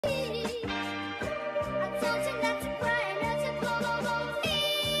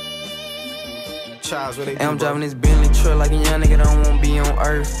And I'm driving this Bentley truck like a young nigga don't wanna be on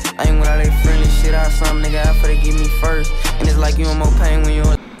earth. I ain't with all that friendly shit, I some nigga out for they give me first. And it's like you in more pain when you're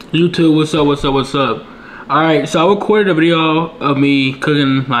YouTube, what's up? Alright, so I recorded a video of me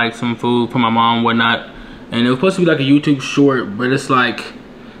cooking like some food for my mom and whatnot. And it was supposed to be like a YouTube short, but it's like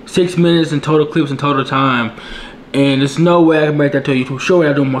 6 minutes in total clips in total time. And there's no way I can make that to a YouTube short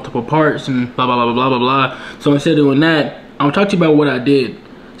without doing multiple parts and blah blah blah blah blah blah. So instead of doing that, I'm gonna talk to you about what I did.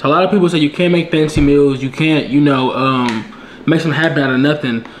 So a lot of people say you can't make fancy meals, you can't, you know, make something happen out of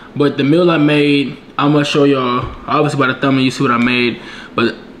nothing. But the meal I made, I'm gonna show y'all. Obviously by the thumbnail you see what I made.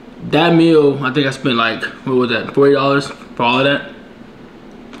 But that meal, I think I spent like, what was that, $40 for all of that?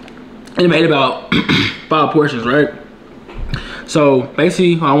 And it made about 5 portions, right? So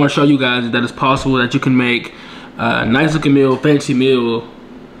basically what I wanna show you guys is that it's possible that you can make a nice looking meal, fancy meal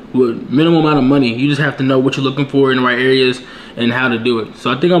with minimal amount of money. You just have to know what you're looking for in the right areas and how to do it. So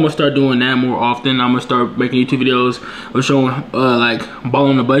I think I'm gonna start doing that more often. I'm gonna start making YouTube videos of showing like ball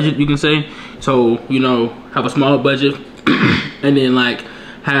on the budget, you can say. So, you know, have a small budget and then like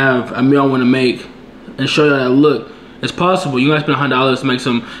have a meal I wanna make and show you how to look. It's possible. You gotta spend $100 to make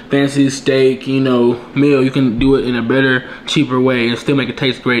some fancy steak, you know, meal. You can do it in a better, cheaper way and still make it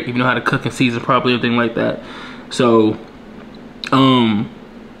taste great if you know how to cook and season properly, everything like that. So,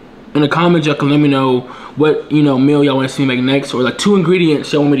 in the comments, y'all can let me know what, you know, meal y'all want to see me make next, or like 2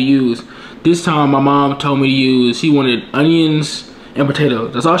 ingredients y'all want me to use. This time, my mom told me to use, she wanted onions and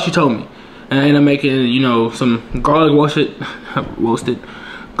potatoes. That's all she told me. And I ended up making, you know, some garlic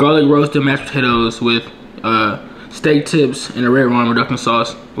garlic roasted mashed potatoes with steak tips and a red wine reduction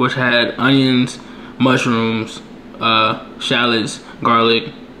sauce, which had onions, mushrooms, shallots,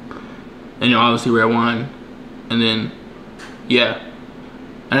 garlic, and, you know, obviously red wine. And then, yeah.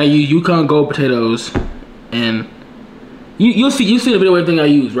 And I use Yukon Gold potatoes, and you see the video everything I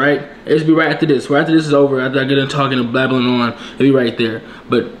use, right? It'll be right after this. Right after this is over, after I get done talking and blabbling on, it'll be right there.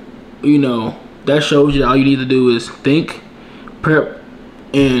 But you know, that shows you that all you need to do is think, prep,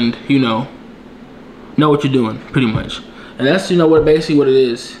 and you know what you're doing, pretty much. And that's, you know, what basically what it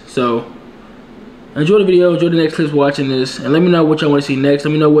is. So enjoy the video, enjoy the next clips watching this, and let me know what y'all want to see next.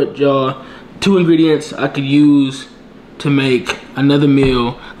 Let me know what y'all 2 ingredients I could use to make another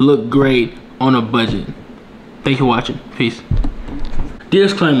meal look great on a budget. Thank you for watching. Peace.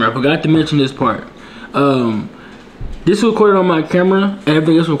 Disclaimer, I forgot to mention this part. This is recorded on my camera and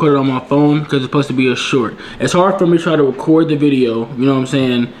everything else recorded on my phone because it's supposed to be a short. It's hard for me to try to record the video, you know what I'm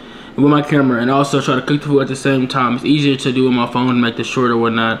saying, with my camera and also try to cook the food at the same time. It's easier to do with my phone and make the short or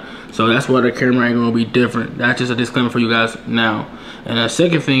whatnot. So that's why the camera angle will be different. That's just a disclaimer for you guys now. And the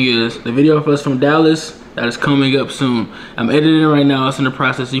second thing is the video for us from Dallas, that is coming up soon. I'm editing it right now, it's in the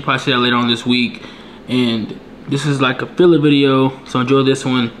process, so you probably see that later on this week. And this is like a filler video, so enjoy this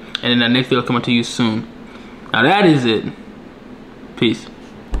one, and then the next video coming to you soon. Now that is it. Peace.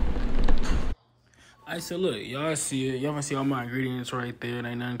 Alright, so look, y'all see it. Y'all can see all my ingredients right there. It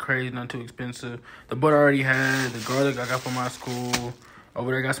ain't nothing crazy, nothing too expensive. The butter I already had, the garlic I got from my school.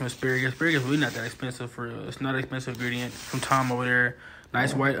 Over there I got some asparagus. Asparagus really not that expensive for real. It's not an expensive ingredient. Some thyme over there.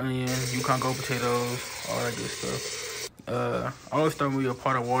 Nice white onion, Yukon Gold potatoes, all that good stuff. I always start with a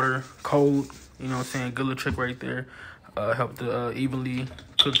pot of water, cold, you know what I'm saying, good little trick right there. Help to evenly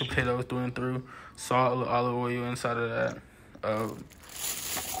cook the potatoes through and through. Salt, a little olive oil inside of that.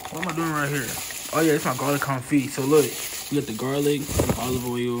 What am I doing right here? Oh yeah, it's my garlic confit. So look, you get the garlic, some olive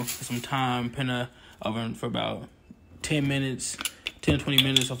oil, some thyme, pin the oven for about 10 minutes, 10 to 20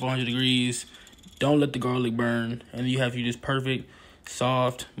 minutes at 400 degrees. Don't let the garlic burn, and you have just perfect,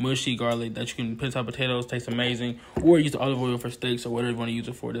 soft, mushy garlic that you can put on potatoes. Tastes amazing. Or use the olive oil for steaks or whatever you want to use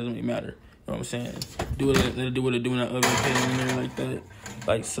it for. It doesn't really matter. You know what I'm saying? Do it, let it do what it do in that oven, put it in there like that,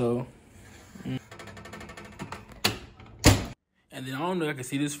 like so. And then I don't know if I can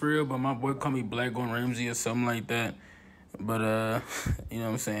see this for real, but my boy called me Black Gordon Ramsay or something like that. But you know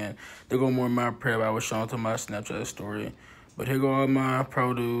what I'm saying? There go more of my prep I was showing to my Snapchat story. But here go all my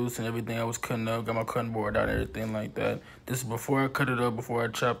produce and everything I was cutting up. Got my cutting board out and everything like that. This is before I cut it up, before I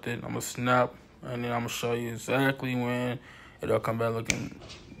chopped it. I'm going to snap, and then I'm going to show you exactly when it'll come back looking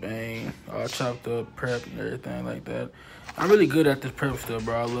bang, all chopped up, prep, and everything like that. I'm really good at this prep stuff,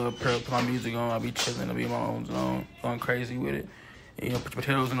 bro. I love prep. Put my music on. I'll be chilling. I'll be in my own zone, going crazy with it. And, you know, put your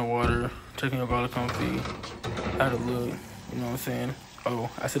potatoes in the water, taking your garlic confit, how to look, you know what I'm saying? Oh,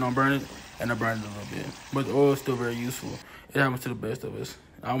 I said don't burn it, and I burned it a little bit. But the oil is still very useful. It happens to the best of us.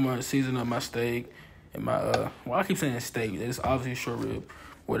 I'm gonna season up my steak and my well, I keep saying steak. It's obviously short rib.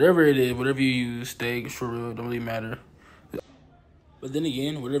 Whatever it is, whatever you use, steak, short rib, don't really matter. But then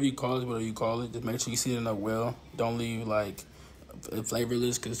again, whatever you call it, just make sure you season it up well. Don't leave like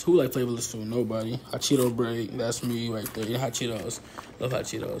flavorless, because who like flavorless food? Nobody. Hot Cheeto break, that's me right there. Yeah, hot Cheetos. Love hot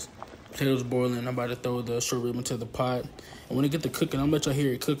Cheetos. Potatoes boiling. I'm about to throw the short rib into the pot. And when it get to cooking, I'm gonna let y'all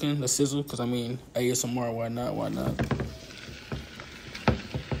hear it cooking, the sizzle, because I mean, ASMR, why not? Why not?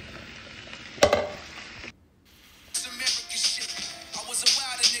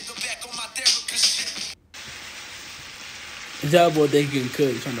 That boy they getting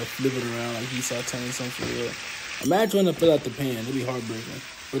cooked, trying to flip it around like he's sauteing something for real. Imagine trying to fill out the pan, it'd be heartbreaking.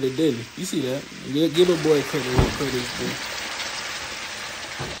 But it didn't. You see that? Give a boy credit, credit.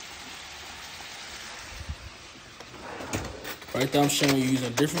 Right there I'm showing you using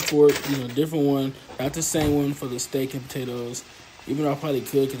a different fork, using a different one, not the same one for the steak and potatoes. Even though I probably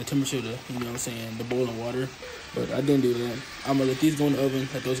could get the temperature to, you know what I'm saying, the boiling water. But I didn't do that. I'm gonna let these go in the oven,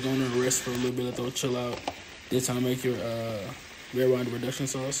 let those go in the rest for a little bit, let those chill out. This time make your red wine reduction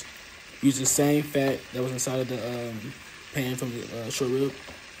sauce. Use the same fat that was inside of the pan from the short rib.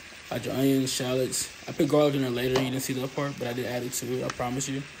 Add your onions, shallots. I put garlic in there later. You didn't see that part, but I did add it to it. I promise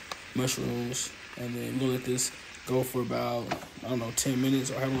you. Mushrooms, and then we're gonna let this go for about 10 minutes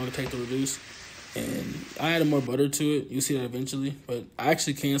or however long it takes to reduce. And I added more butter to it. You'll see that eventually, but I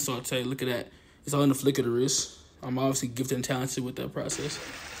actually can saute. Look at that. It's all in the flick of the wrist. I'm obviously gifted and talented with that process.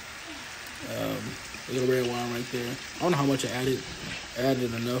 A little red wine right there. I don't know how much I added. I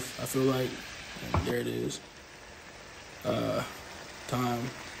added enough, I feel like. And there it is. Thyme.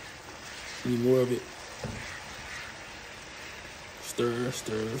 Need more of it. Stir,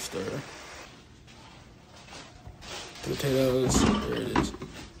 stir, stir. Potatoes. There it is.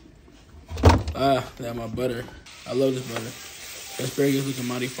 That my butter. I love this butter. Asparagus looking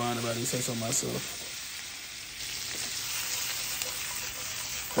mighty fine if I do say so myself.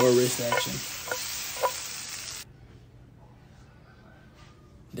 Or wrist action.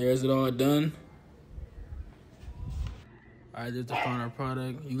 There's it all done. Alright, this is the final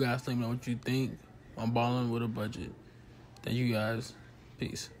product. You guys let me know what you think. I'm balling with a budget. Thank you guys.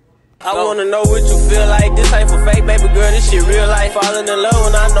 Peace. I wanna know what you feel like. This ain't for fake, baby girl. This shit real life. Falling in love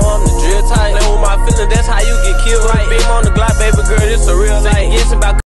when I know I'm the drill type. Play with my feelings, that's how you get killed. Right, beam on the Glock, baby girl. This a real life. It's about